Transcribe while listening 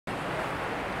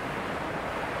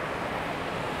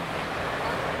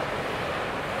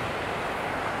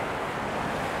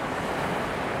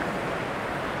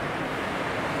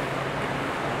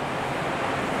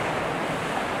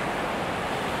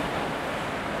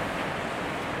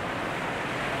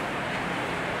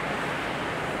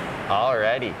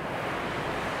Alrighty.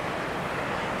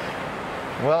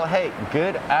 Well, hey,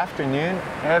 good afternoon,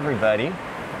 everybody.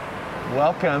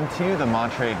 Welcome to the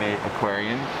Monterey Bay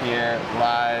Aquarium here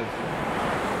live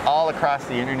all across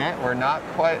the internet. We're not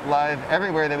quite live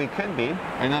everywhere that we could be.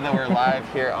 I know that we're live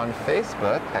here on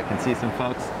Facebook. I can see some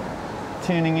folks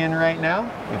tuning in right now.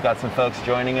 We've got some folks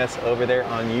joining us over there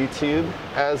on YouTube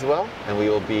as well. And we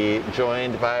will be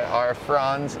joined by our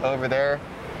Franz over there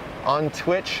on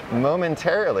Twitch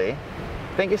momentarily.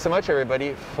 Thank you so much,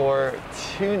 everybody, for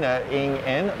tuning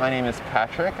in. My name is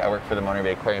Patrick. I work for the Monterey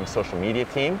Bay Aquarium social media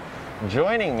team.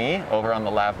 Joining me over on the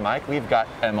lav mic, we've got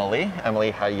Emily. Emily,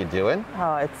 how you doing?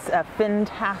 Oh, it's a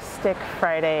fantastic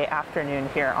Friday afternoon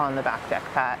here on the back deck,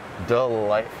 Pat.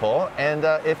 Delightful. And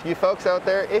if you folks out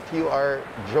there, if you are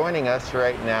joining us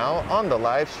right now on the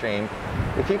live stream,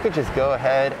 if you could just go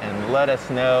ahead and let us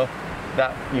know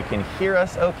that you can hear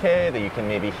us okay, that you can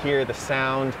maybe hear the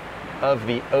sound of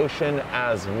the ocean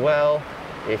as well.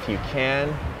 If you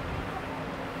can,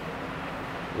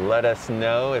 let us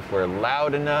know if we're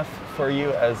loud enough for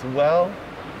you as well.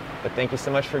 But thank you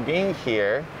so much for being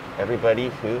here, everybody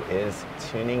who is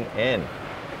tuning in.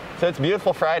 So it's a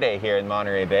beautiful Friday here in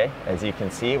Monterey Bay. As you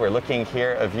can see, we're looking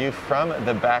here a view from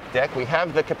the back deck. We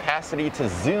have the capacity to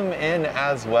zoom in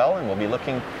as well, and we'll be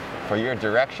looking for your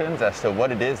directions as to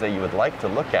what it is that you would like to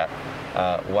look at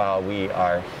while we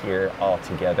are here all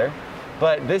together.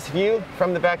 But this view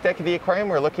from the back deck of the aquarium,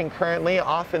 we're looking currently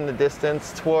off in the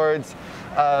distance towards,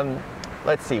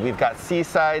 let's see, we've got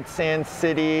Seaside, Sand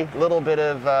City, a little bit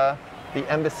of the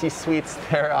Embassy Suites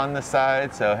there on the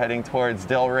side. So heading towards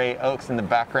Delray Oaks in the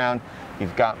background,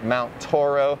 you've got Mount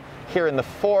Toro. Here in the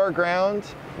foreground,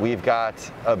 we've got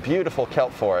a beautiful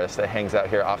kelp forest that hangs out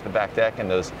here off the back deck,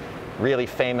 and those really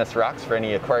famous rocks for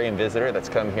any aquarium visitor that's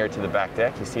come here to the back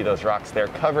deck. You see those rocks there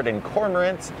covered in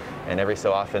cormorants, and every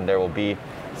so often there will be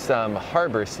some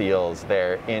harbor seals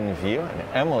there in view. And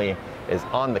Emily is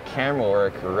on the camera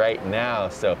work right now,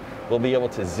 so we'll be able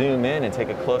to zoom in and take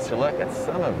a closer look at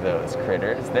some of those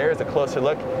critters. There's a closer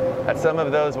look at some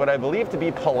of those, what I believe to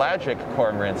be pelagic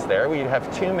cormorants there. We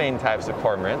have two main types of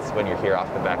cormorants when you're here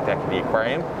off the back deck of the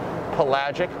aquarium: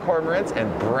 pelagic cormorants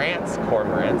and Brandt's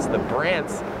cormorants. The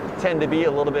Brandt's tend to be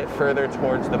a little bit further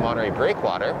towards the Monterey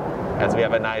breakwater, as we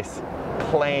have a nice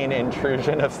plane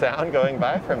intrusion of sound going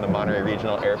by from the Monterey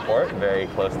Regional Airport, very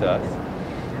close to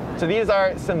us. So these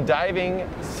are some diving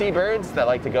seabirds that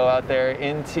like to go out there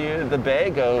into the bay,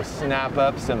 go snap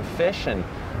up some fish and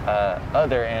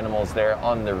other animals there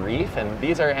on the reef. And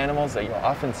these are animals that you'll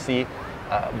often see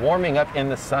warming up in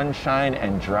the sunshine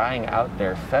and drying out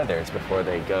their feathers before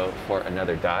they go for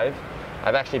another dive.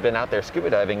 I've actually been out there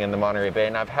scuba diving in the Monterey Bay,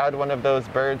 and I've had one of those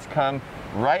birds come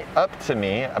right up to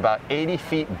me about 80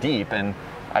 feet deep, and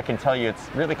I can tell you it's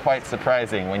really quite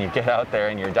surprising when you get out there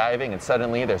and you're diving and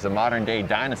suddenly there's a modern day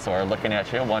dinosaur looking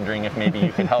at you, wondering if maybe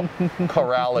you can help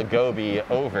corral a goby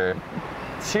over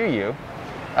to you.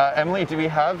 Emily, do we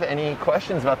have any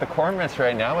questions about the cormorants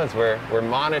right now as we're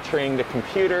monitoring the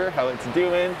computer, how it's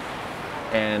doing?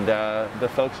 And the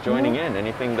folks joining in,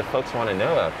 anything the folks want to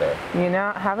know out there? You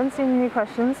know, haven't seen any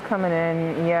questions coming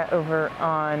in yet over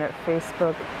on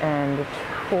Facebook and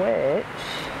Twitch.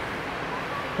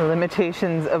 The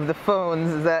limitations of the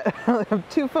phones is that I have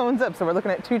two phones up, so we're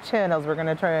looking at two channels. We're going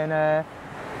to try and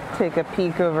take a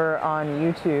peek over on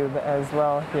YouTube as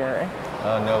well here.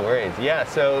 Oh, no worries. Yeah,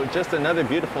 so just another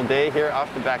beautiful day here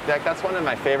off the back deck. That's one of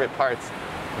my favorite parts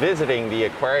visiting the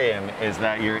aquarium, is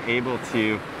that you're able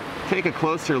to take a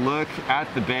closer look at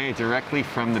the bay directly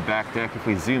from the back deck. If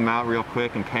we zoom out real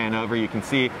quick and pan over, you can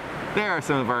see there are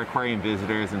some of our aquarium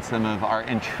visitors and some of our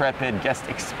intrepid guest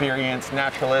experience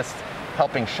naturalists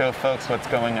helping show folks what's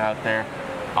going out there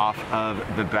off of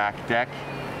the back deck.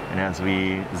 And as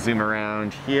we zoom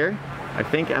around here, I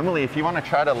think, Emily, if you want to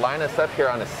try to line us up here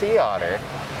on a sea otter,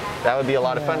 that would be a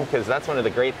lot of fun, because that's one of the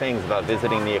great things about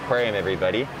visiting the aquarium,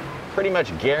 everybody. Pretty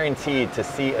much guaranteed to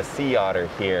see a sea otter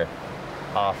here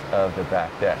off of the back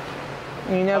deck.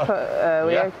 You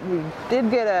know, we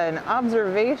did get an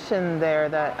observation there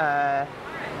that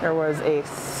there was a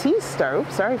sea star.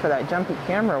 Oops, sorry for that jumpy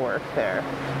camera work there.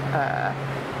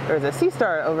 There was a sea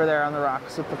star over there on the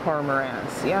rocks with the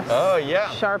cormorants. Yes. Oh yeah.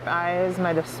 Sharp eyes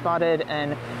might have spotted,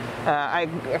 and I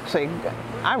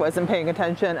wasn't paying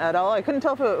attention at all. I couldn't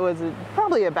tell if it was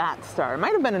probably a bat star. It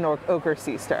might have been an ochre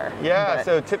sea star. Yeah,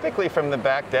 so typically from the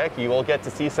back deck, you will get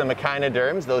to see some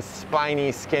echinoderms, those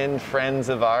spiny skinned friends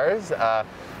of ours.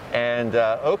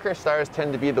 Ochre stars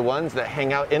tend to be the ones that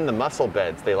hang out in the mussel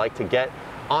beds. They like to get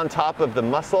on top of the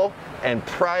mussel and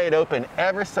pry it open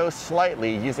ever so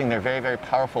slightly using their very, very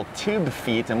powerful tube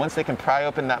feet. And once they can pry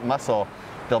open that mussel,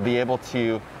 they'll be able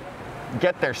to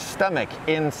get their stomach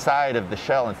inside of the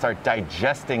shell and start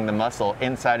digesting the mussel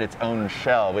inside its own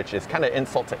shell, which is kind of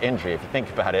insult to injury if you think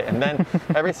about it. And then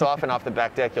every so often off the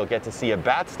back deck, you'll get to see a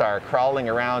bat star crawling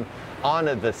around on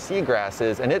the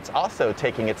seagrasses, and it's also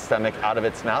taking its stomach out of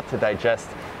its mouth to digest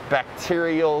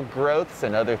bacterial growths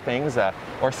and other things,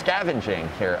 or scavenging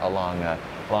here along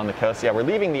the coast. Yeah, we're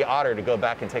leaving the otter to go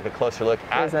back and take a closer look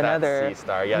at that sea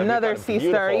star. Yeah, another sea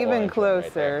star, even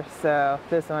closer. So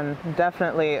this one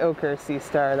definitely ochre sea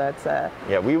star. That's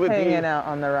yeah, we would hanging out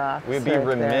on the rocks. We'd be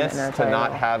remiss to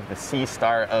not have the sea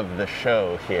star of the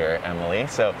show here, Emily.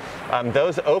 So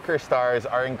those ochre stars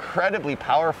are incredibly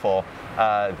powerful.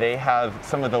 They have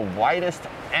some of the widest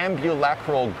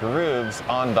ambulacral grooves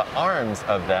on the arms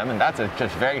of them, and that's a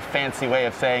just very fancy way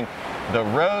of saying the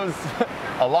rows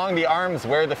along the arms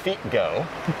where the feet go.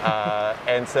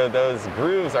 And so those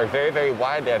grooves are very, very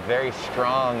wide. They have very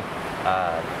strong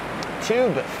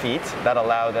tube feet that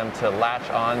allow them to latch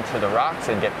on to the rocks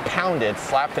and get pounded,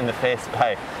 slapped in the face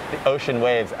by the ocean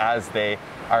waves as they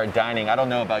are dining. I don't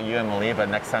know about you, Emily, but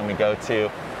next time we go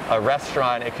to a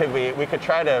restaurant, we could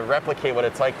try to replicate what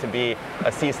it's like to be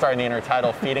a sea star in the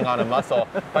intertidal feeding on a mussel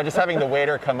by just having the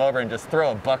waiter come over and just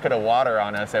throw a bucket of water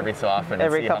on us every so often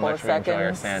and see how much we enjoy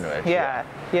our sandwich.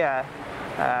 Yeah.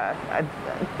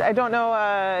 I don't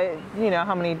know, you know,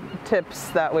 how many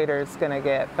tips that waiter is going to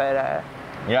get, but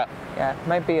yeah, it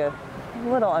might be a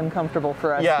little uncomfortable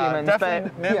for us humans,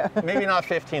 but maybe not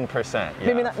 15%.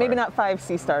 Yeah, maybe not 5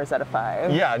 sea stars out of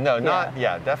 5. Yeah, no, not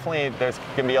definitely. There's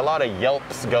going to be a lot of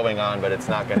yelps going on, but it's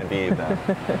not going to be the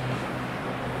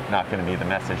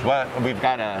message. What we've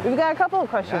got a couple of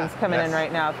questions coming in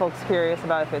right now. Folks curious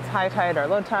about if it's high tide or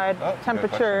low tide,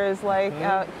 temperature is like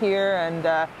out here,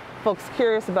 and folks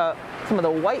curious about some of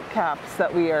the white caps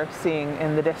that we are seeing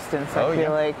in the distance. I feel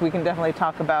like we can definitely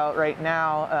talk about right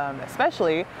now,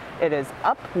 especially it is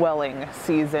upwelling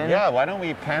season. Yeah, why don't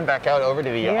we pan back out over to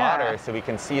the otter so we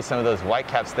can see some of those white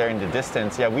caps there in the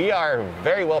distance. Yeah, we are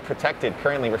very well protected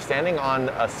currently. We're standing on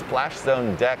a splash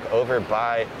zone deck over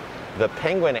by the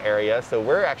penguin area, so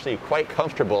we're actually quite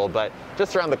comfortable, but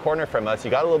just around the corner from us, you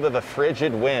got a little bit of a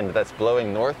frigid wind that's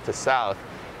blowing north to south.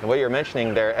 And what you're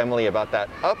mentioning there, Emily, about that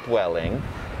upwelling,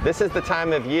 this is the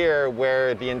time of year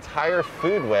where the entire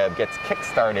food web gets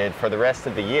kick-started for the rest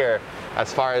of the year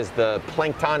as far as the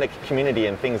planktonic community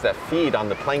and things that feed on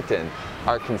the plankton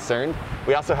are concerned.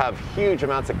 We also have huge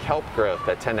amounts of kelp growth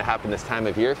that tend to happen this time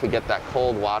of year if we get that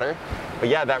cold water. But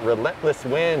yeah, that relentless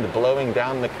wind blowing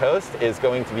down the coast is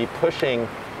going to be pushing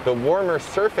the warmer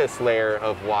surface layer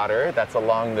of water that's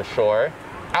along the shore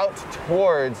out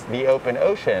towards the open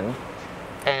ocean.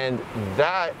 And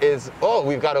that is,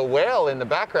 we've got a whale in the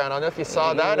background. I don't know if you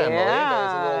saw that, Emily.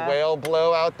 There's a little whale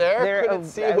blow out there. Couldn't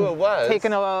see who it was.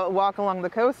 Taking a walk along the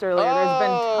coast earlier.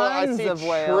 There's been tons of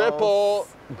whales. Triple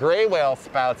gray whale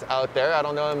spouts out there. I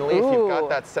don't know, Emily, if you've got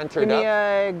that centered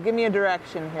up. Give me a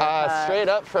direction here. Straight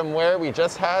up from where we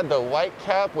just had the white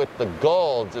cap with the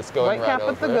gull just going right over. White cap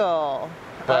with the gull.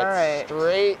 But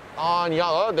straight on,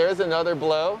 y'all. Oh, there's another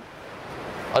blow.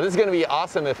 Oh, this is going to be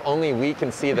awesome if only we can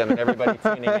see them and everybody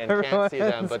tuning in can't see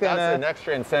them. But that's an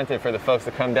extra incentive for the folks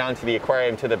to come down to the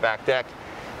aquarium to the back deck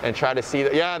and try to see.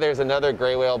 Yeah, there's another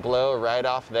gray whale blow right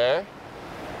off there.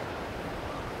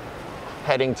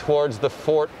 Heading towards the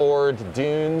Fort Ord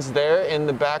dunes there in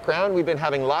the background. We've been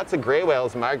having lots of gray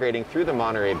whales migrating through the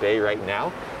Monterey Bay right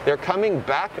now. They're coming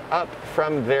back up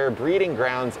from their breeding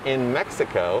grounds in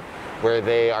Mexico, where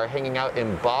they are hanging out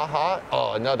in Baja.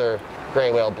 Oh, another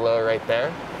gray whale blow right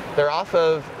there. They're off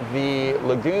of the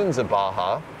lagoons of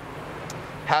Baja,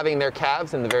 having their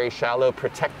calves in the very shallow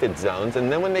protected zones. And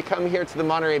then when they come here to the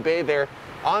Monterey Bay, they're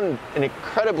on an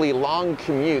incredibly long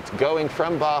commute going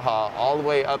from Baja all the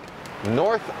way up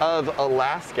north of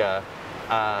Alaska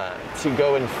to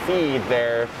go and feed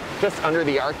there just under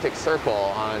the Arctic Circle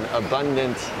on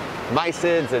abundant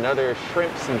mysids and other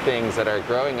shrimps and things that are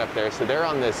growing up there. So they're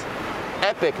on this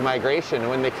epic migration.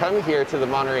 When they come here to the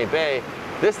Monterey Bay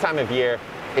this time of year,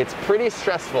 it's pretty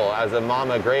stressful as a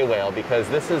mama gray whale, because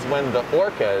this is when the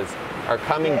orcas are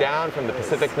coming down from the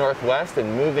Pacific Northwest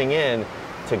and moving in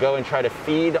to go and try to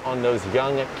feed on those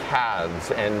young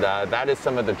calves. And that is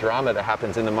some of the drama that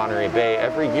happens in the Monterey Bay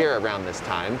every year around this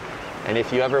time. And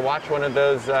if you ever watch one of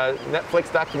those Netflix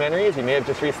documentaries, you may have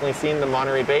just recently seen the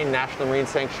Monterey Bay National Marine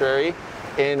Sanctuary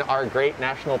in our great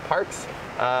national parks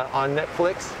on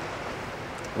Netflix.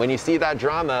 When you see that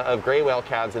drama of gray whale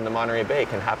calves in the Monterey Bay, it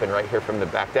can happen right here from the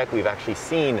back deck. We've actually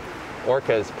seen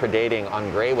orcas predating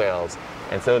on gray whales.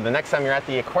 And so the next time you're at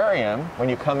the aquarium, when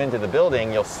you come into the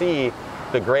building, you'll see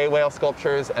the gray whale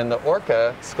sculptures and the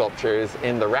orca sculptures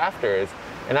in the rafters.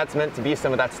 And that's meant to be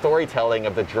some of that storytelling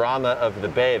of the drama of the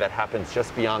bay that happens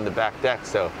just beyond the back deck.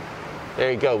 So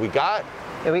there you go. We got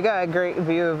a great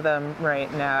view of them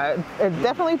right now.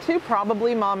 Definitely two,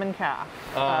 probably mom and calf.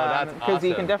 Oh, that's awesome. Because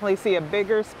you can definitely see a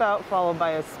bigger spout followed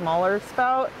by a smaller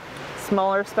spout.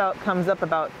 Smaller spout comes up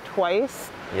about twice.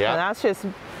 Yeah. And that's just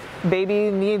baby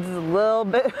needs a little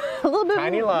bit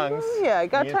tiny lungs. Yeah,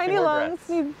 got tiny lungs.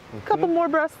 Need a couple more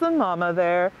breaths than mama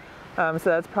there. So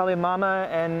that's probably mama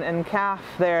and calf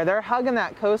there. They're hugging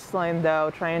that coastline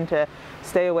though, trying to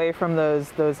stay away from those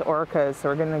orcas. So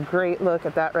we're getting a great look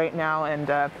at that right now. And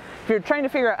if you're trying to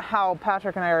figure out how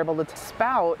Patrick and I are able to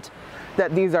spout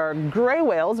that these are gray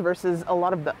whales versus a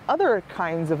lot of the other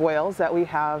kinds of whales that we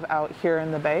have out here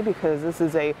in the bay, because this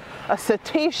is a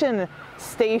cetacean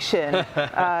station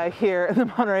here in the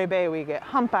Monterey Bay. We get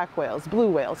humpback whales, blue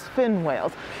whales, fin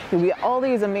whales. We get all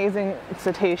these amazing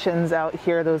cetaceans out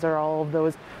here. Those are all of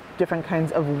those different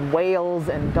kinds of whales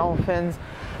and dolphins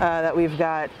that we've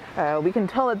got. We can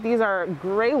tell that these are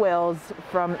gray whales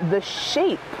from the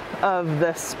shape of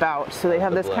the spout. So they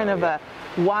have this kind of a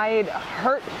wide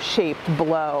heart-shaped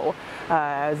blow.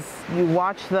 As you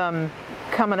watch them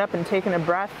coming up and taking a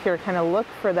breath here, kind of look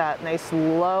for that nice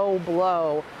low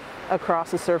blow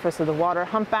across the surface of the water.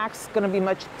 Humpback's going to be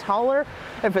much taller.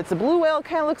 If it's a blue whale, it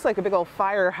kind of looks like a big old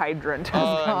fire hydrant.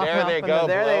 Oh, there they go.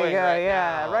 There they go. Right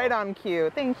Yeah, now. right on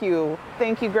cue. Thank you,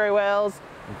 gray whales.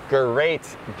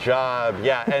 Great job.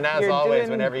 Yeah, and as You're always,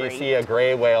 doing whenever great. you see a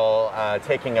gray whale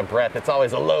taking a breath, it's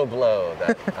always a low blow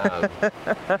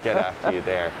that get after you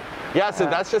there. Yeah, so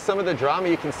that's just some of the drama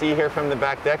you can see here from the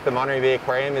back deck. The Monterey Bay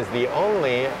Aquarium is the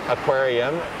only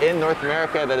aquarium in North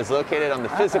America that is located on the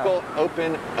physical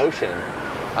open ocean.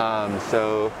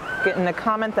 So Getting a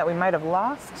comment that we might have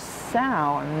lost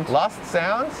sound. lost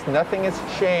sounds, nothing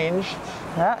has changed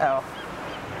Uh-oh.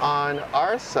 on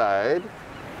our side.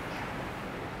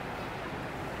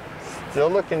 Still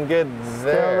looking good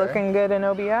there. Still looking good in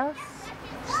OBS?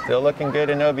 Still looking good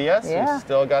in OBS. Yeah. We've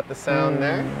still got the sound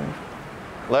there.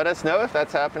 Let us know if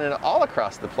that's happening all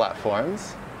across the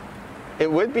platforms.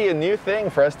 It would be a new thing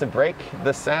for us to break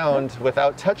the sound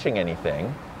without touching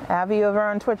anything. Abby over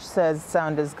on Twitch says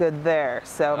sound is good there.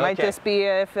 So it might Okay. just be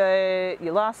if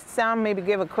you lost sound, maybe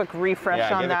give a quick refresh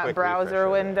Yeah, on give a that quick browser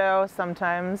refresh, window.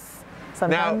 Sometimes.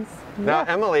 Now,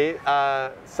 Emily,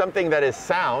 something that is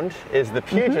sound is the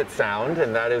Puget Sound,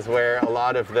 and that is where a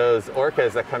lot of those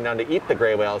orcas that come down to eat the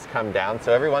gray whales come down.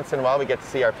 So every once in a while we get to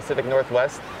see our Pacific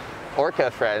Northwest orca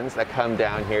friends that come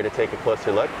down here to take a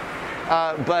closer look.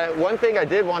 But one thing I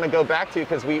did want to go back to,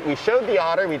 because we showed the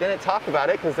otter, we didn't talk about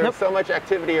it because there's so much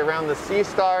activity around the sea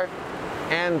star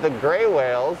and the gray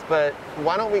whales, but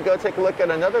why don't we go take a look at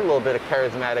another little bit of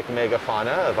charismatic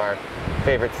megafauna of our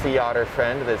favorite sea otter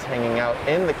friend that's hanging out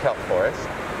in the kelp forest.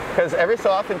 Because every so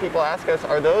often people ask us,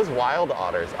 are those wild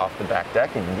otters off the back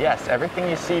deck? And yes, everything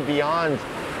you see beyond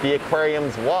the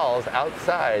aquarium's walls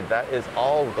outside, that is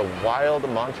all the wild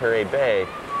Monterey Bay.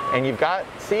 And you've got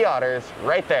sea otters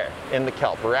right there in the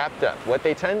kelp, wrapped up. What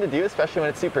they tend to do, especially when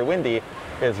it's super windy,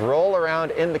 is roll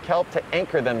around in the kelp to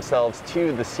anchor themselves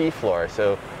to the seafloor.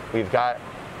 So we've got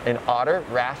an otter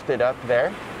rafted up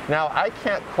there. Now, I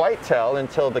can't quite tell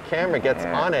until the camera gets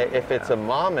on it if it's a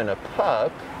mom and a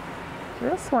pup.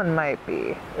 This one might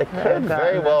be. It could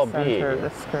very well be. Center of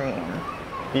the screen.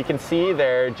 You can see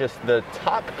there just the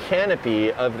top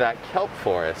canopy of that kelp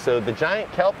forest. So the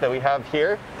giant kelp that we have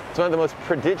here, it's one of the most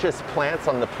prodigious plants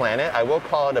on the planet. I will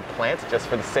call it a plant just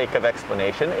for the sake of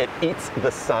explanation. It eats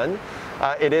the sun.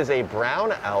 It is a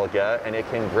brown alga, and it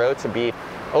can grow to be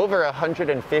over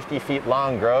 150 feet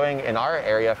long, growing in our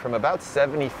area from about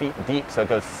 70 feet deep. So it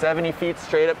goes 70 feet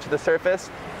straight up to the surface,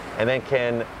 and then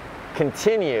can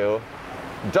continue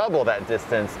double that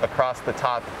distance across the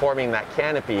top, forming that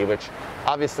canopy, which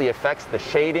obviously affects the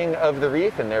shading of the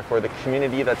reef and therefore the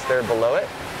community that's there below it,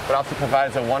 but also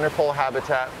provides a wonderful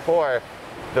habitat for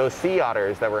those sea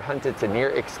otters that were hunted to near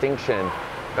extinction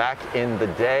back in the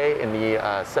day. In the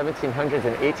 1700s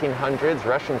and 1800s,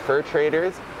 Russian fur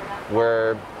traders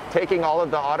were taking all of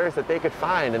the otters that they could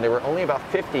find, and there were only about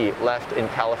 50 left in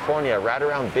California, right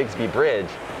around Bigsby Bridge.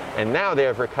 And now they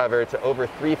have recovered to over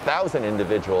 3,000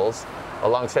 individuals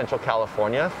along Central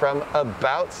California, from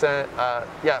about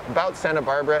Santa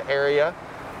Barbara area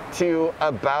to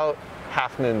about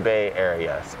Half Moon Bay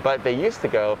areas. But they used to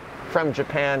go from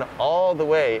Japan all the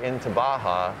way into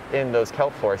Baja in those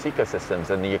kelp forest ecosystems.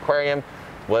 And the aquarium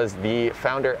was the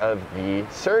founder of the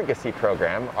surrogacy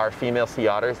program. Our female sea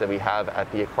otters that we have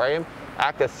at the aquarium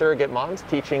act as surrogate moms,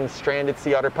 teaching stranded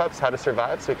sea otter pups how to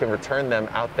survive so we can return them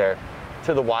out there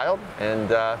to the wild and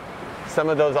some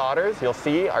of those otters you'll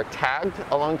see are tagged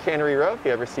along Cannery Row. If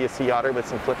you ever see a sea otter with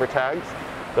some flipper tags,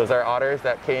 those are otters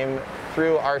that came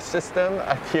through our system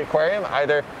at the aquarium,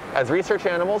 either as research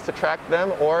animals to track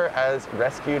them or as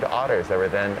rescued otters that were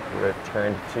then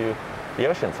returned to the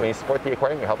ocean. So when you support the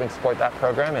aquarium, you're helping support that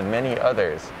program and many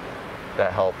others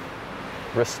that help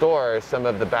restore some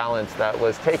of the balance that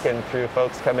was taken through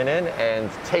folks coming in and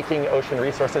taking ocean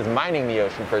resources, mining the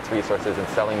ocean for its resources and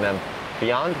selling them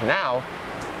beyond. Now,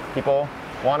 people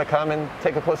want to come and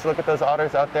take a closer look at those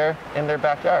otters out there in their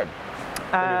backyard.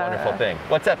 Pretty wonderful thing.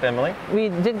 What's up, Emily? We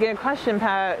did get a question,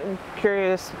 Pat,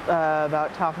 curious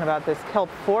about talking about this kelp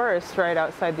forest right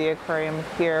outside the aquarium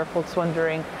here. Folks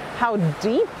wondering how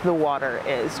deep the water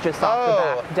is just off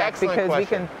the back deck, because question. we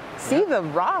can see the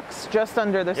rocks just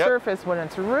under the surface when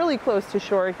it's really close to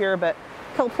shore here, but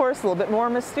kelp forest a little bit more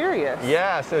mysterious.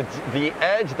 Yeah, so the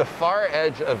edge, the far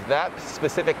edge of that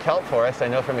specific kelp forest, I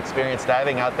know from experience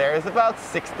diving out there, is about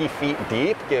 60 feet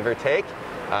deep, give or take.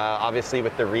 Obviously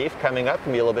with the reef coming up,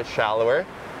 can be a little bit shallower.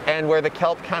 And where the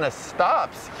kelp kind of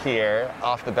stops here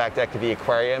off the back deck of the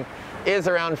aquarium is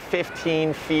around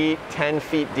 15 feet, 10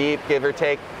 feet deep, give or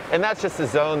take. And that's just a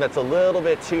zone that's a little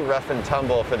bit too rough and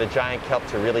tumble for the giant kelp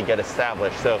to really get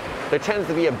established. So there tends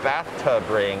to be a bathtub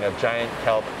ring of giant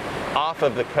kelp off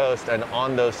of the coast and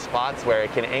on those spots where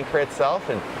it can anchor itself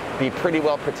and be pretty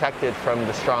well protected from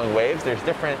the strong waves. There's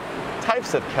different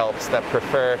types of kelps that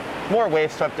prefer more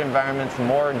wave-swept environments,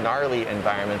 more gnarly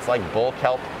environments, like bull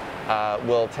kelp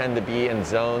will tend to be in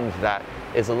zones that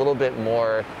is a little bit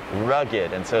more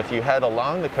rugged. And so if you head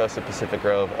along the coast of Pacific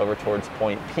Grove over towards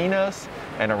Point Pinos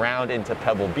and around into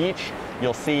Pebble Beach,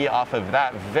 you'll see off of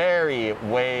that very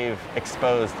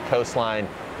wave-exposed coastline,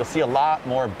 you'll see a lot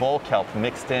more bull kelp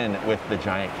mixed in with the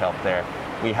giant kelp there.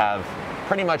 We have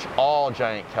pretty much all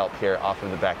giant kelp here off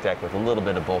of the back deck with a little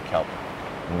bit of bull kelp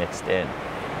mixed in.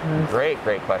 Great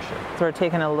question. So we're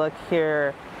taking a look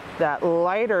here. That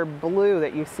lighter blue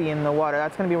that you see in the water,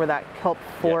 that's going to be where that kelp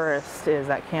forest is,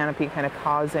 that canopy kind of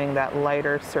causing that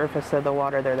lighter surface of the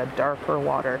water there, the darker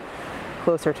water.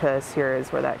 Closer to us here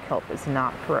is where that kelp is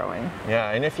not growing.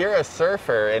 Yeah, and if you're a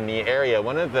surfer in the area,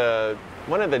 one of the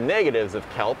negatives of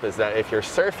kelp is that if you're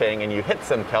surfing and you hit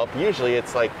some kelp, usually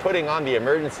it's like putting on the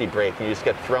emergency brake and you just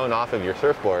get thrown off of your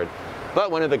surfboard.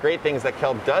 But one of the great things that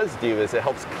kelp does do is it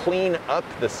helps clean up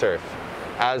the surf.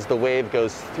 As the wave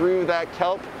goes through that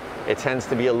kelp, it tends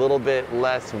to be a little bit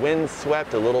less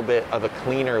wind-swept, a little bit of a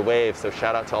cleaner wave. So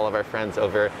shout out to all of our friends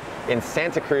over in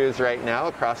Santa Cruz right now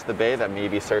across the bay that may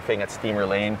be surfing at Steamer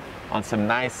Lane on some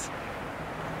nice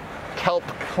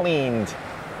kelp-cleaned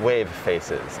wave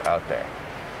faces out there.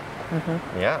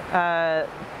 Yeah.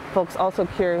 Folks also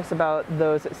curious about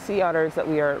those sea otters that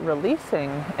we are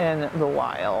releasing in the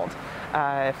wild.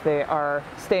 If they are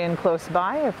staying close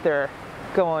by, if they're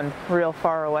going real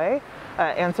far away.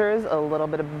 Answer is a little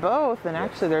bit of both, and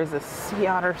actually there's a sea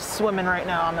otter swimming right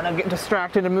now. I'm gonna get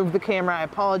distracted and move the camera. I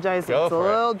apologize, it's a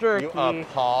little jerky. You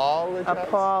apologize?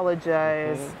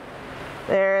 Apologize.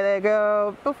 There they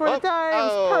go, before the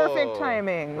dives, perfect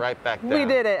timing. Right back down. We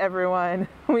did it, everyone.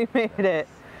 We made it.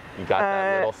 You got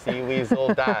that little sea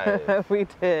weasel dive. We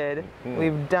did,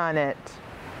 we've done it.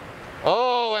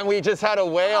 Oh, and we just had a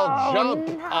whale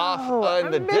jump off in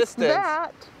the distance.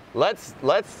 That. Let's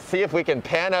see if we can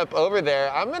pan up over there.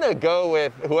 I'm gonna go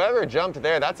with whoever jumped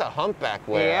there. That's a humpback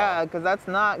whale. Yeah, because that's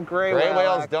not gray whale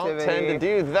whales activity. don't tend to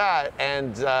do that,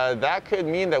 and that could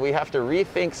mean that we have to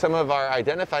rethink some of our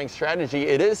identifying strategy.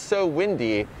 It is so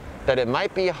windy that it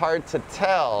might be hard to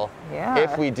tell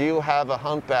if we do have a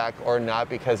humpback or not,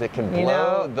 because it can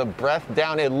blow the breath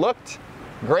down. It looked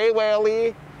gray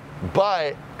whale-y,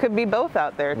 but could be both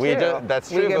out there too. That's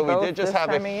true, but we did just have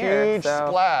a huge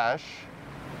splash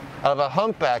of a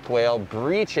humpback whale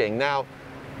breaching. Now,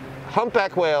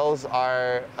 humpback whales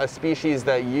are a species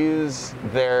that use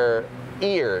their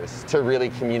ears to really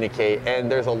communicate,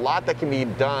 and there's a lot that can be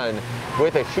done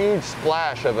with a huge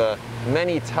splash of a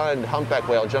many-ton humpback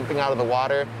whale jumping out of the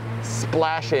water,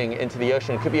 splashing into the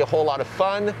ocean. It could be a whole lot of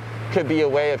fun, could be a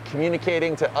way of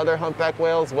communicating to other humpback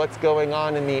whales what's going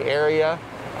on in the area.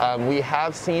 We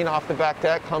have seen off the back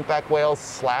deck humpback whales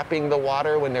slapping the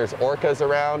water when there's orcas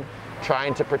around,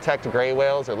 trying to protect gray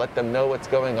whales or let them know what's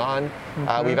going on.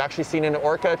 We've actually seen an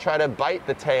orca try to bite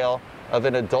the tail of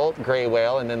an adult gray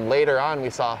whale, and then later on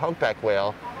we saw a humpback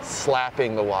whale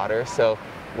slapping the water. So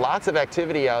lots of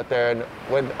activity out there. And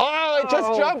when it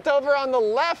just jumped over on the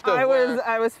left of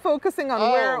I was focusing on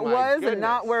where it was and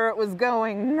not where it was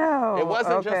going. No. It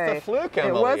wasn't just a fluke,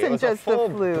 Emily. It wasn't just a full a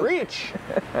fluke. breach.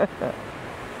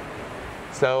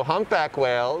 So humpback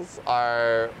whales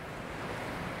are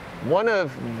one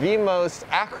of the most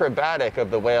acrobatic of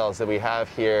the whales that we have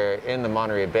here in the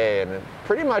Monterey Bay, and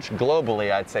pretty much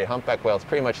globally, I'd say humpback whales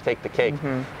pretty much take the cake.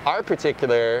 Our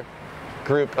particular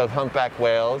group of humpback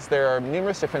whales, there are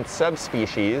numerous different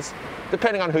subspecies.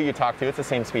 Depending on who you talk to, it's the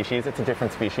same species, it's a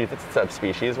different species, it's a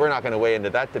subspecies. We're not going to weigh into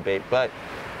that debate, but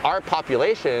our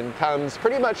population comes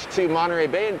pretty much to Monterey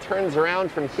Bay and turns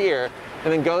around from here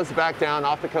and then goes back down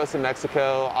off the coast of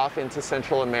Mexico, off into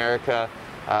Central America,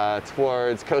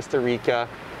 towards Costa Rica.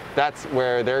 That's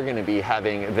where they're going to be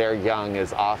having their young,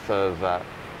 is off of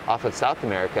South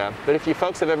America. But if you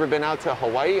folks have ever been out to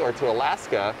Hawaii or to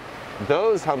Alaska,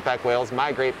 those humpback whales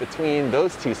migrate between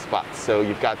those two spots. So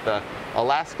you've got the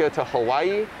Alaska to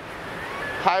Hawaii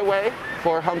highway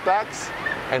for humpbacks,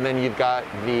 and then you've got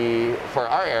the, for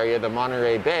our area, the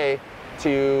Monterey Bay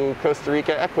to Costa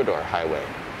Rica, Ecuador highway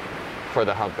for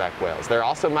the humpback whales. They're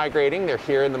also migrating. They're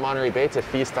here in the Monterey Bay to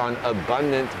feast on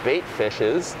abundant bait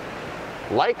fishes,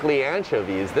 likely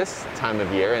anchovies this time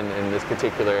of year. And in this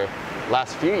particular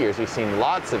last few years, we've seen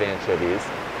lots of anchovies.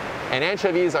 And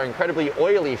anchovies are incredibly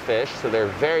oily fish, so they're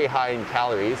very high in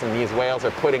calories, and these whales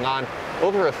are putting on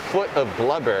over a foot of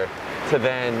blubber to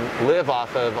then live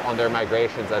off of on their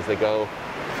migrations as they go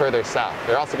further south.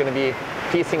 They're also going to be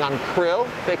feasting on krill,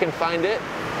 if they can find it.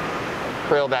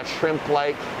 Krill, that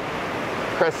shrimp-like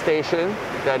crustacean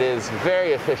that is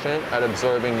very efficient at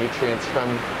absorbing nutrients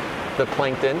from the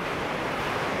plankton.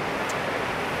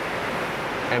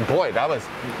 And boy, that was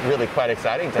really quite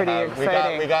exciting to Pretty have.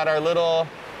 exciting. We got our little,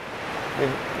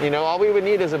 you know, all we would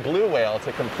need is a blue whale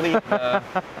to complete the,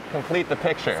 complete the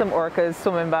picture. Some orcas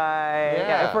swimming by.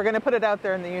 Yeah. If we're going to put it out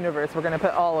there in the universe, we're going to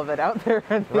put all of it out there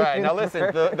in the Right, now universe.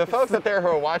 listen, the folks out there who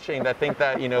are watching that think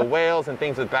that, you know, whales and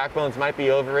things with backbones might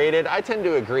be overrated, I tend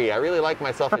to agree. I really like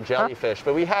myself a jellyfish,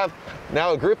 but we have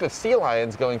now a group of sea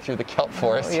lions going through the kelp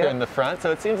forest here in the front,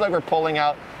 so it seems like we're pulling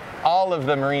out all of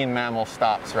the marine mammal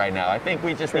stops right now. I think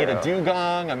we just need a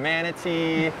dugong, a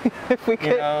manatee, if we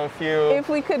could, you know, a few. If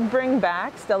we could bring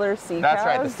back stellar sea cows. That's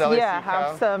right, the stellar sea have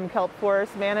cow. some kelp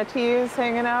forest manatees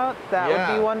hanging out. That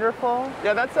would be wonderful.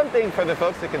 Yeah, that's something for the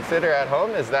folks to consider at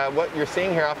home, is that what you're seeing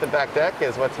here off the back deck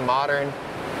is what's modern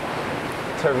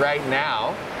to right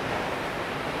now.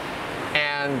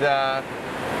 And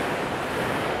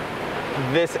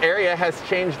this area has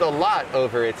changed a lot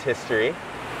over its history.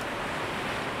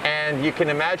 And you can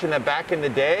imagine that back in the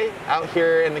day, out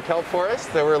here in the kelp forest,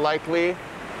 you would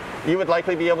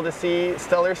likely be able to see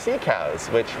stellar sea cows,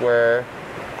 which were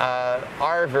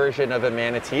our version of a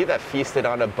manatee that feasted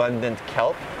on abundant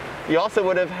kelp. You also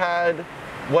would have had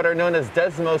what are known as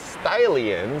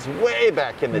desmostylians way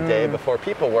back in the day before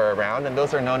people were around, and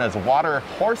those are known as water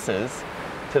horses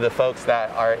to the folks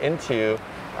that are into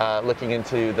looking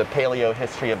into the paleo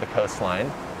history of the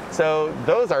coastline. So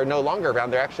those are no longer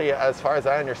around. They're actually, as far as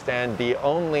I understand, the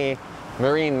only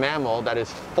marine mammal that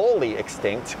is fully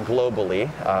extinct globally,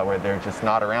 where they're just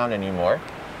not around anymore.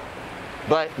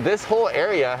 But this whole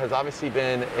area has obviously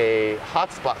been a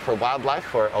hotspot for wildlife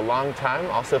for a long time,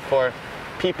 also for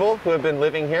people who have been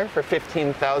living here for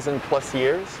 15,000 plus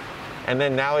years. And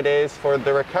then nowadays for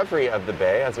the recovery of the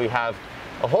bay, as we have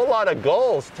a whole lot of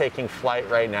gulls taking flight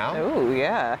right now. Oh,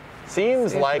 yeah.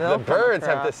 Seems like the birds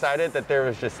have decided that there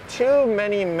was just too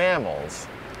many mammals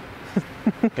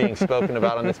being spoken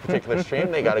about on this particular stream.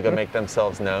 They got to go make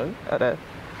themselves known.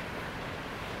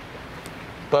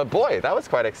 But boy, that was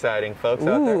quite exciting, folks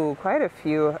out there. Ooh, quite a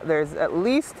few. There's at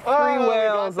least 3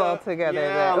 whales altogether.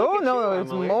 Yeah, oh, no,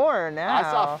 there's more now. I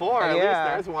saw 4, at least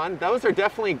there's one. Those are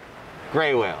definitely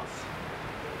gray whales.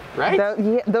 Right?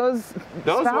 Those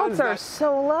spouts ones are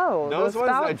so low. Those ones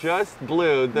that just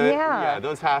blew. Yeah,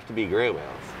 those have to be gray whales.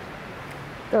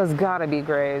 Those gotta be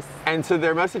grays. And so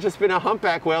there must have just been a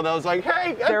humpback whale that was like,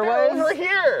 hey, they're over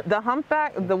here. The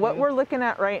humpback, what we're looking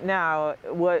at right now,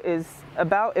 what is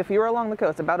about, if you were along the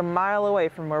coast, about a mile away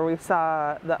from where we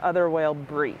saw the other whale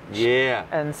breach. Yeah.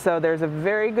 And so there's a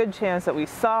very good chance that we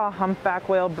saw a humpback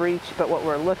whale breach, but what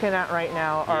we're looking at right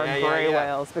now are gray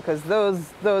whales, because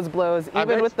those blows,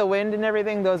 even with the wind and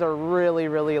everything, those are really,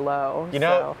 really low. You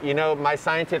know, my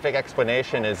scientific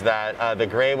explanation is that the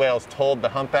gray whales told the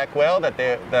humpback whale that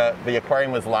the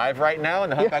aquarium was live right now,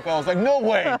 and the humpback whale was like, no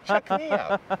way, check me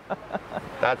out.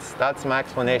 That's my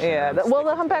explanation. Yeah, well,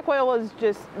 the humpback whale was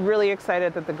just really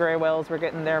excited that the gray whales were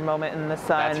getting their moment in the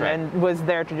sun, and was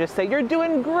there to just say, you're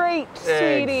doing great,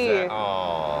 sweetie.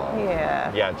 Oh.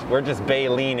 Yeah. Yeah, we're just bay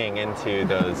leaning into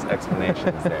those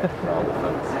explanations there for all the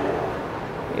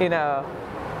folks. You know,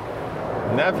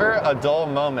 Never a dull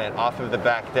moment off of the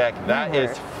back deck. That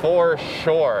is for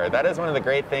sure. That is one of the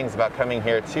great things about coming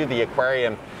here to the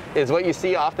aquarium, is what you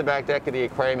see off the back deck of the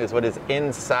aquarium is what is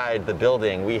inside the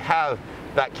building. We have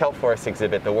that kelp forest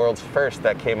exhibit, the world's first,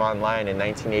 that came online in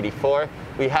 1984.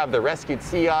 We have the rescued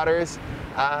sea otters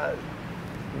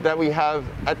that we have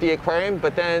at the aquarium,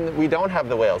 but then we don't have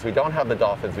the whales, we don't have the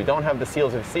dolphins, we don't have the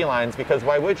seals or sea lions, because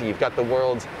why would you? You've got the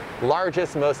world's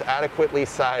largest, most adequately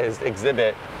sized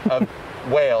exhibit of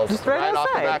whales just right off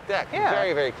the outside. back deck. Yeah.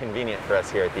 Very, very convenient for us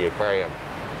here at the aquarium.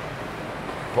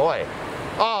 Boy.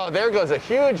 Oh, there goes a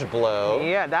huge blow.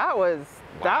 Yeah, that was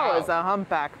a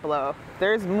humpback blow.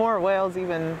 There's more whales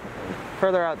even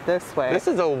further out this way. This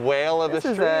is a whale of a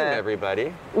stream,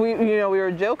 everybody. We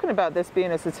were joking about this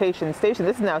being a cetacean station.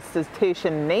 This is now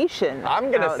Cetacean Nation.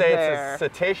 I'm gonna say there. it's a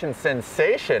cetacean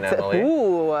sensation, Emily.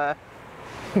 Ooh.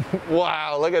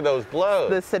 Wow, look at those blows.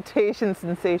 The cetacean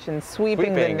sensation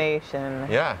sweeping the nation.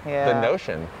 Yeah, the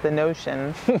notion. The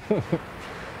notion.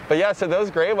 But yeah, so those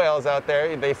gray whales out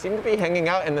there, they seem to be hanging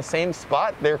out in the same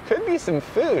spot. There could be some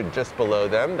food just below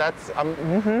them. That's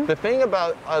the thing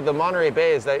about the Monterey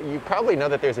Bay is that you probably know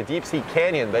that there's a deep sea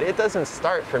canyon, but it doesn't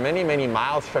start for many, many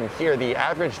miles from here. The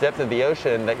average depth of the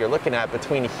ocean that you're looking at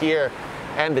between here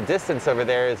and the distance over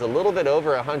there is a little bit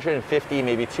over 150,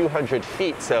 maybe 200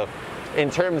 feet. So in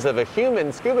terms of a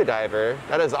human scuba diver,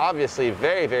 that is obviously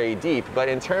very, very deep. But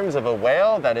in terms of a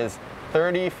whale that is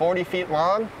 30, 40 feet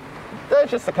long,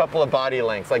 that's just a couple of body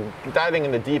lengths, like diving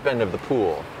in the deep end of the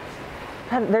pool.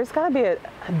 There's got to be a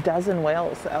dozen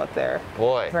whales out there.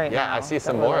 Boy, right now. Yeah, I see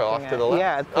some more off to the left.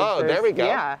 Yeah, oh, there we go.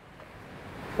 Yeah,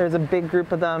 there's a big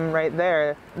group of them right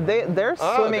there. They're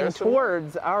swimming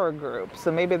towards our group,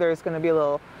 so maybe there's going to be a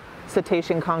little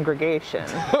cetacean congregation.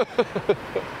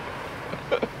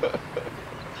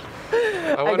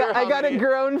 I got a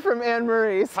groan from Anne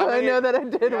Marie, so I know that I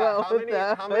did well with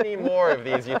that. How many more of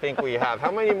these do you think we have?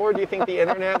 How many more do you think the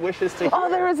internet wishes to hear? Oh,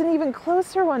 there was an even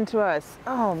closer one to us.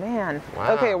 Oh, man.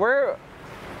 Wow. Okay,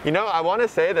 You know, I want to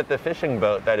say that the fishing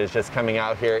boat that is just coming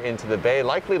out here into the bay,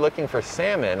 likely looking for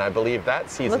salmon, I believe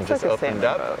that season just opened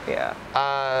up, boat,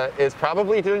 yeah. Is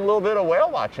probably doing a little bit of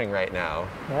whale watching right now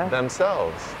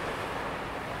themselves.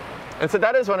 And so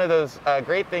that is one of those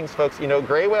great things, folks. You know,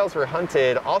 gray whales were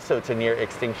hunted also to near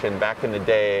extinction back in the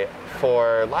day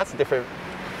for lots of different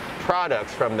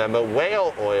products from them, but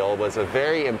whale oil was a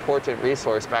very important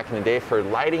resource back in the day for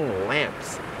lighting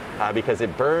lamps because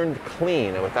it burned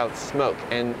clean and without smoke.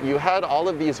 And you had all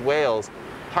of these whales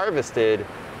harvested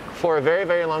for a very,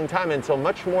 very long time until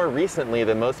much more recently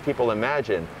than most people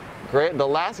imagine. The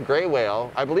last gray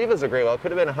whale, I believe it was a gray whale, it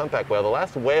could have been a humpback whale, the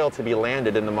last whale to be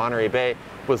landed in the Monterey Bay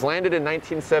was landed in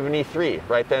 1973,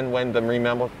 right then when the Marine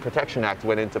Mammal Protection Act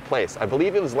went into place. I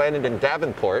believe it was landed in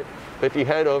Davenport, but if you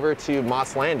head over to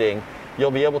Moss Landing,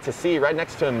 you'll be able to see right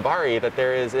next to Mbari that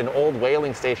there is an old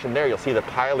whaling station there. You'll see the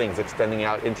pilings extending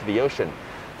out into the ocean.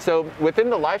 So within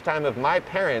the lifetime of my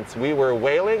parents, we were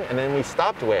whaling and then we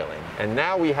stopped whaling. And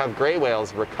now we have gray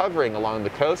whales recovering along the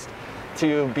coast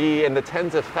to be in the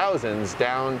tens of thousands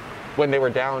down when they were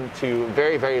down to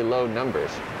very, very low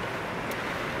numbers.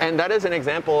 And that is an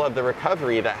example of the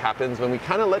recovery that happens when we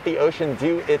kind of let the ocean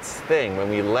do its thing, when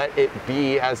we let it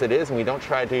be as it is and we don't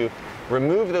try to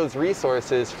remove those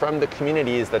resources from the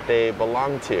communities that they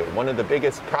belong to. One of the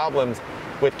biggest problems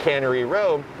with Cannery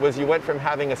Row was you went from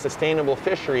having a sustainable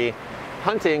fishery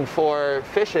hunting for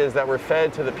fishes that were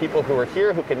fed to the people who were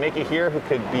here, who could make it here, who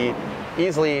could be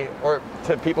easily, or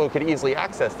to people who could easily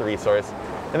access the resource.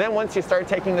 And then once you start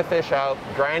taking the fish out,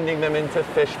 grinding them into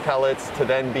fish pellets to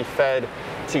then be fed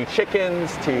to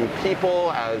chickens, to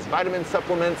people as vitamin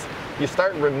supplements, you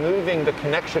start removing the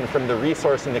connection from the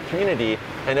resource in the community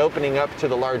and opening up to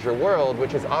the larger world,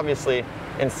 which is obviously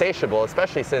insatiable,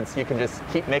 especially since you can just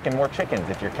keep making more chickens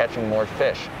if you're catching more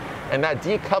fish. And that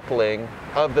decoupling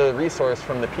of the resource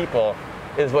from the people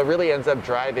is what really ends up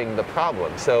driving the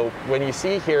problem. So when you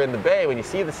see here in the bay, when you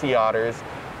see the sea otters,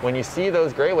 when you see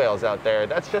those gray whales out there,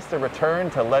 that's just a return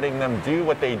to letting them do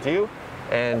what they do.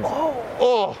 And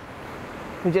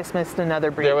we just missed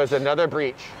another breach. There was another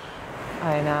breach.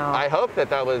 I know. I hope that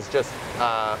that was just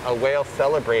a whale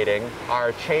celebrating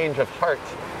our change of heart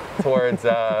towards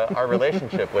our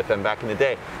relationship with them back in the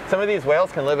day. Some of these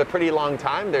whales can live a pretty long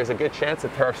time. There's a good chance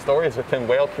that there are stories within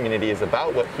whale communities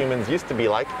about what humans used to be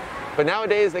like. But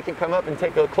nowadays they can come up and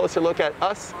take a closer look at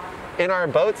us in our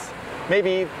boats,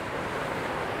 maybe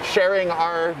sharing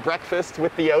our breakfast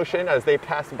with the ocean as they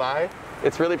pass by.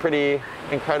 It's really pretty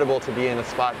incredible to be in a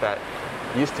spot that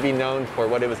used to be known for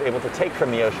what it was able to take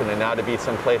from the ocean, and now to be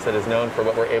some place that is known for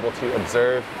what we're able to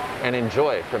observe and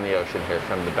enjoy from the ocean here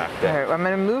from the back deck. All right, I'm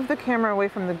going to move the camera away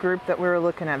from the group that we were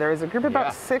looking at. There was a group of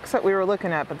about 6 that we were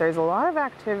looking at, but there's a lot of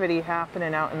activity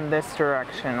happening out in this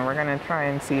direction. We're going to try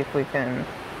and see if we can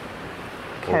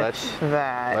catch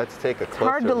that. Let's take a closer look. It's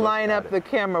hard to line up the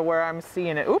camera where I'm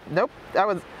seeing it. Oop, nope, that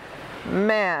was...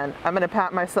 Man, I'm going to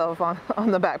pat myself on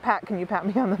the back. Pat, can you pat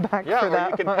me on the back for that? Yeah,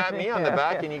 you can pat me on the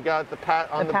back, and you got the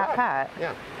pat on the back. Pat.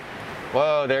 Yeah.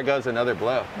 Whoa, there goes another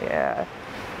blow. Yeah.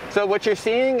 So what you're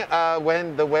seeing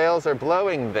when the whales are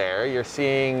blowing there, you're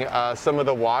seeing some of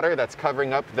the water that's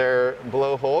covering up their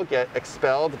blowhole get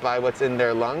expelled by what's in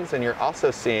their lungs, and you're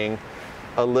also seeing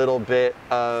a little bit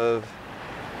of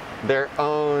their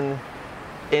own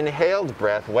inhaled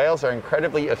breath. Whales are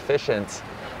incredibly efficient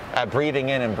at breathing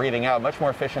in and breathing out, much more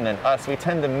efficient than us. We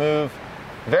tend to move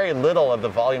very little of the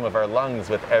volume of our lungs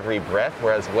with every breath,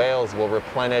 whereas whales will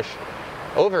replenish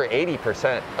over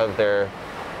 80% of their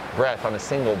breath on a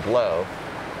single blow,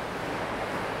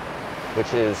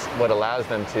 which is what allows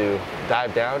them to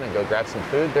dive down and go grab some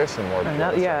food. There's some more.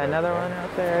 Another one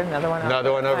out there.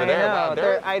 Another one over there.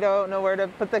 Wow, I don't know where to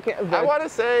put the camera. I want to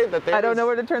say that I don't know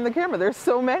where to turn the camera. There's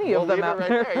so many of them out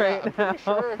there right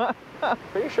now.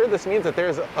 Pretty sure this means that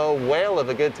there's a whale of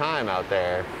a good time out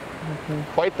there.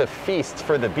 Quite the feast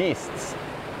for the beasts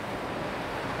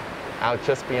out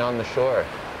just beyond the shore.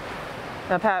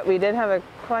 Now, Pat, we did have a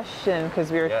question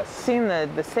because we were seeing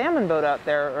the salmon boat out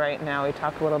there right now. We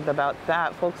talked a little bit about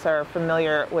that. Folks are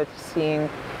familiar with seeing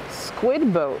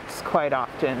squid boats quite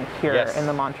often here in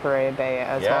the Monterey Bay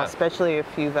as well, especially if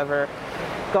you've ever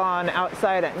gone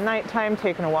outside at nighttime,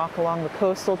 taking a walk along the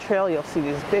coastal trail. You'll see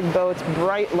these big boats,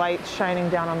 bright lights shining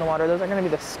down on the water. Those are going to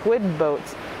be the squid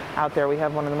boats out there. We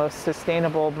have one of the most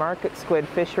sustainable market squid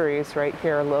fisheries right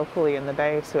here locally in the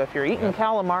bay. So if you're eating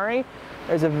calamari,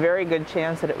 there's a very good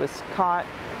chance that it was caught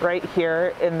right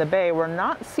here in the bay. We're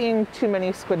not seeing too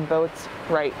many squid boats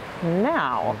right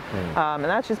now, and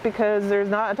that's just because there's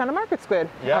not a ton of market squid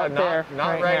out there.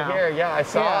 Not right here. Yeah, I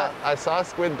saw a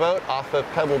squid boat off of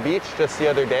Pebble Beach just the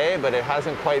other day, but it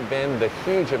hasn't quite been the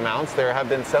huge amounts. There have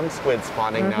been some squid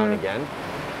spawning now and again,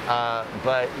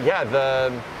 but yeah,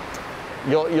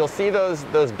 you'll see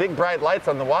those big bright lights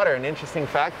on the water. An interesting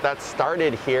fact, that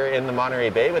started here in the Monterey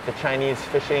Bay with the Chinese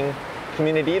fishing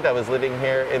community that was living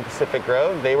here in Pacific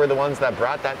Grove. They were the ones that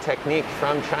brought that technique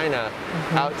from China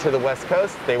out to the West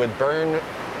Coast. They would burn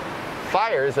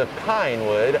fires of pine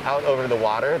wood out over the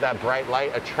water. That bright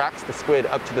light attracts the squid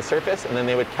up to the surface, and then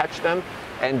they would catch them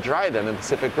and dry them in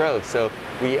Pacific Grove. So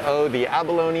we owe the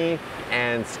abalone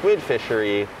and squid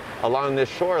fishery along this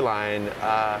shoreline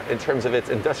in terms of its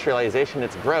industrialization,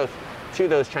 its growth, to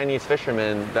those Chinese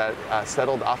fishermen that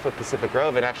settled off of Pacific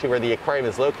Grove. And actually where the aquarium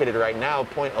is located right now,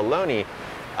 Point Ohlone,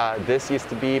 this used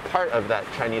to be part of that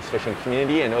Chinese fishing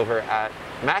community, and over at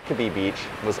Maccabee Beach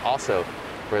was also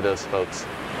where those folks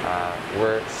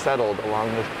were settled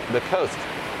along the coast.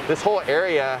 This whole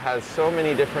area has so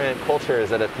many different cultures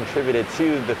that have contributed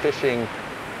to the fishing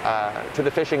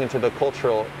and to the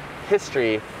cultural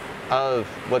history of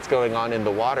what's going on in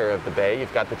the water of the bay.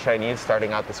 You've got the Chinese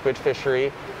starting out the squid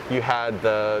fishery. You had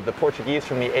the Portuguese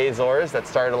from the Azores that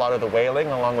started a lot of the whaling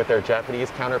along with their Japanese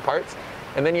counterparts.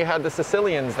 And then you had the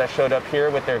Sicilians that showed up here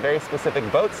with their very specific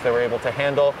boats that were able to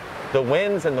handle the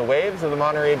winds and the waves of the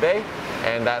Monterey Bay.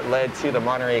 And that led to the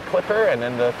Monterey Clipper and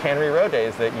then the Cannery Row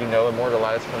days that you know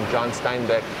immortalized from John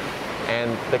Steinbeck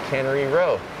and the Cannery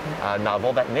Row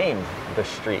novel that named the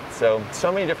street. So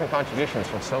many different contributions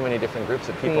from so many different groups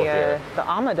of people here. The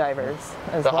Ama divers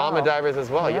as well. The Ama divers as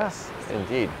well, yes,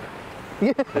 indeed.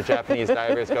 The Japanese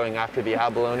divers going after the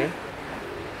abalone.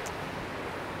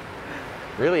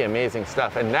 Really amazing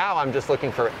stuff. And now I'm just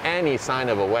looking for any sign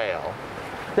of a whale.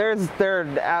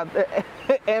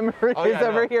 Amber is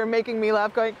over here making me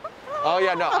laugh, going, oh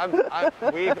yeah, no,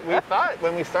 we thought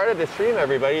when we started the stream,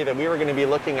 everybody, that we were going to be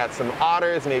looking at some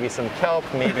otters, maybe some kelp,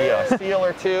 maybe a seal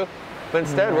or two. But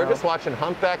instead, we're just watching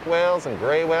humpback whales and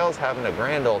gray whales having a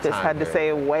grand old time. Just had to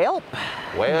say whale.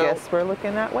 Guess we're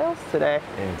looking at whales today.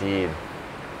 Indeed.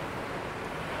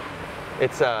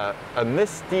 It's a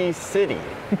misty city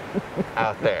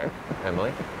out there,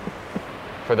 Emily.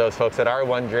 For those folks that are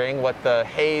wondering what the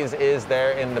haze is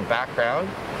there in the background.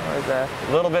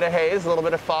 A little bit of haze, a little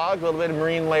bit of fog, a little bit of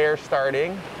marine layer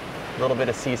starting, a little bit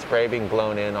of sea spray being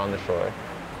blown in on the shore.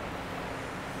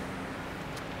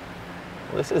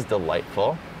 Well, this is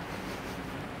delightful.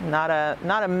 Not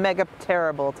a mega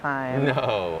terrible time.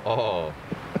 No. Oh.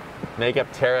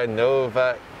 Megaptera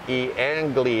nova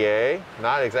Anglia.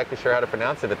 Not exactly sure how to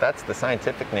pronounce it, but that's the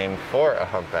scientific name for a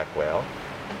humpback whale.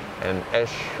 And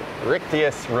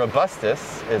Escherichthys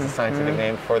robustus is the scientific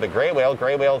name for the gray whale.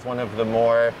 Gray whale is one of the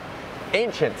more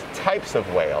ancient types of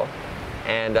whale.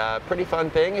 And pretty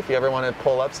fun thing, if you ever want to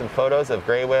pull up some photos of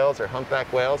gray whales or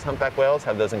humpback whales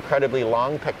have those incredibly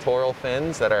long pectoral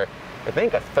fins that are, I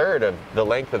think, a third of the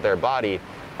length of their body,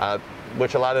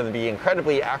 which allow them to be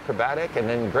incredibly acrobatic. And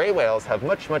then gray whales have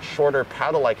much shorter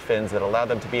paddle-like fins that allow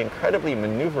them to be incredibly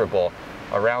maneuverable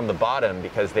around the bottom,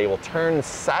 because they will turn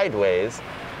sideways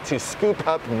to scoop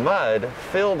up mud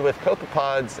filled with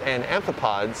copepods and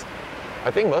amphipods,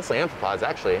 I think mostly amphipods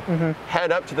actually,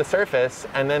 head up to the surface,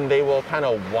 and then they will kind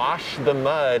of wash the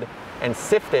mud and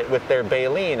sift it with their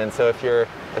baleen. And so if you're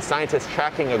a scientist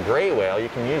tracking a gray whale, you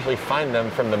can usually find them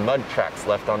from the mud tracks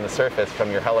left on the surface from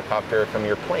your helicopter or from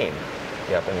your plane.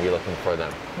 You happen to be looking for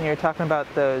them. You're talking about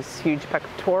those huge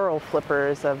pectoral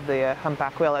flippers of the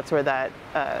humpback whale. That's where that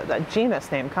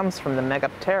genus name comes from, the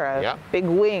Megaptera. Yeah. Big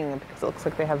wing, because it looks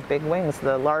like they have big wings.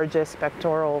 The largest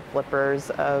pectoral flippers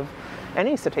of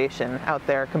any cetacean out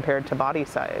there compared to body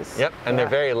size. Yep, and they're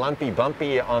very lumpy,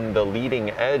 bumpy on the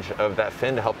leading edge of that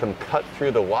fin to help them cut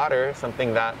through the water,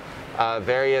 something that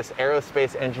various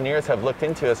aerospace engineers have looked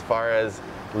into as far as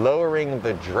lowering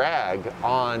the drag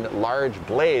on large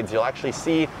blades. You'll actually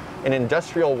see in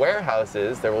industrial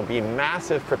warehouses, there will be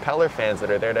massive propeller fans that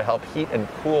are there to help heat and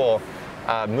cool,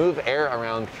 move air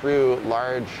around through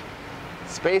large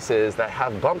spaces that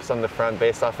have bumps on the front,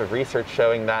 based off of research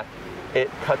showing that it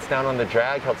cuts down on the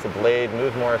drag, helps the blade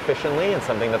move more efficiently, and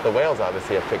something that the whales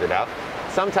obviously have figured out.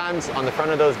 Sometimes on the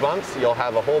front of those bumps, you'll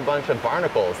have a whole bunch of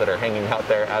barnacles that are hanging out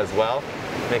there as well.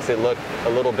 Makes it look a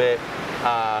little bit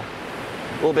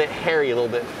hairy, a little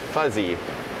bit fuzzy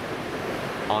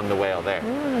on the whale there.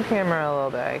 The camera a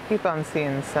little bit. I keep on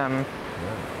seeing some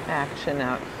action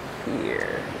out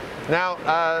here. Now,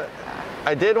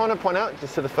 I did want to point out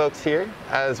just to the folks here,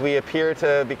 as we appear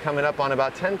to be coming up on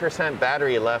about 10%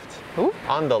 battery left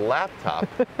on the laptop,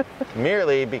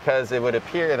 merely because it would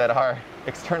appear that our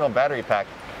external battery pack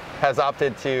has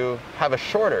opted to have a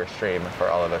shorter stream for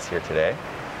all of us here today.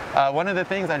 One of the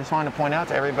things I just wanted to point out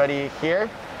to everybody here,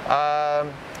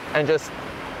 and just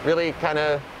really kind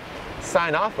of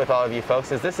sign off with all of you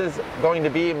folks, is this is going to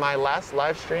be my last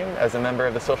live stream as a member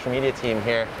of the social media team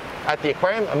here at the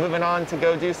aquarium. I'm moving on to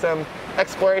go do some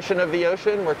exploration of the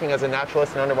ocean, working as a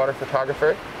naturalist and underwater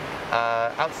photographer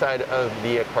outside of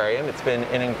the aquarium. It's been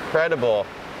an incredible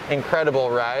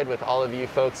ride with all of you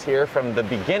folks here from the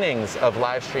beginnings of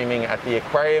live streaming at the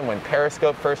aquarium when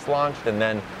Periscope first launched, and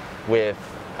then with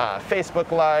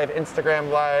Facebook Live,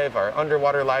 Instagram Live, our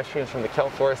underwater live streams from the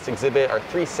Kelp Forest exhibit, our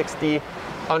 360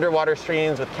 underwater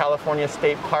streams with California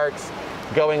state parks,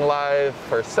 going live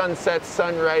for sunsets,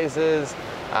 sunrises.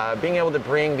 Being able to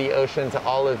bring the ocean to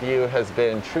all of you has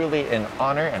been truly an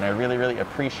honor, and I really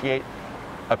appreciate,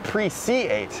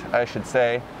 I should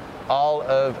say, all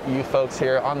of you folks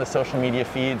here on the social media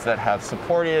feeds that have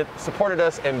supported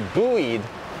us and buoyed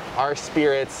our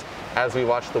spirits as we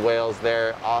watch the whales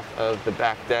there off of the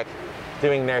back deck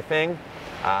doing their thing.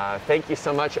 Thank you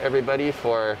so much, everybody,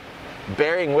 for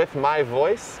bearing with my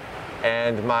voice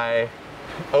and my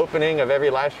opening of every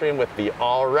live stream with the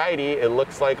 "alrighty, it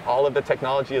looks like all of the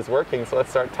technology is working, so let's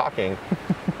start talking."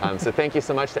 So thank you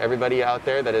so much to everybody out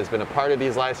there that has been a part of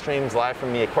these live streams live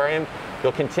from the aquarium.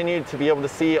 You'll continue to be able to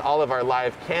see all of our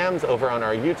live cams over on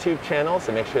our YouTube channel,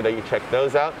 so make sure that you check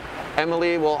those out.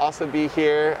 Emily will also be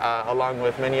here, along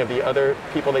with many of the other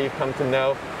people that you've come to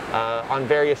know, on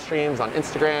various streams on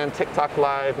Instagram, TikTok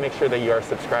Live. Make sure that you are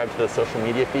subscribed to the social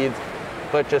media feeds.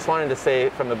 But just wanted to say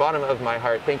from the bottom of my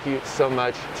heart, thank you so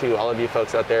much to all of you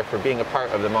folks out there for being a part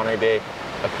of the Monterey Bay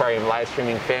Aquarium live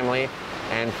streaming family,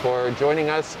 and for joining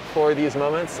us for these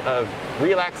moments of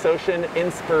relaxation,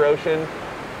 inspiration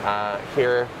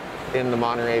here in the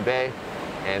Monterey Bay.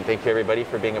 And thank you, everybody,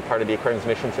 for being a part of the aquarium's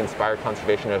mission to inspire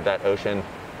conservation of that ocean.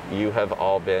 You have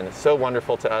all been so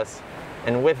wonderful to us.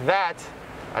 And with that,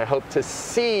 I hope to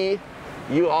see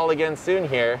you all again soon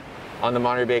here on the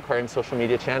Monterey Bay Aquarium social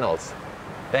media channels.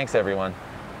 Thanks, everyone.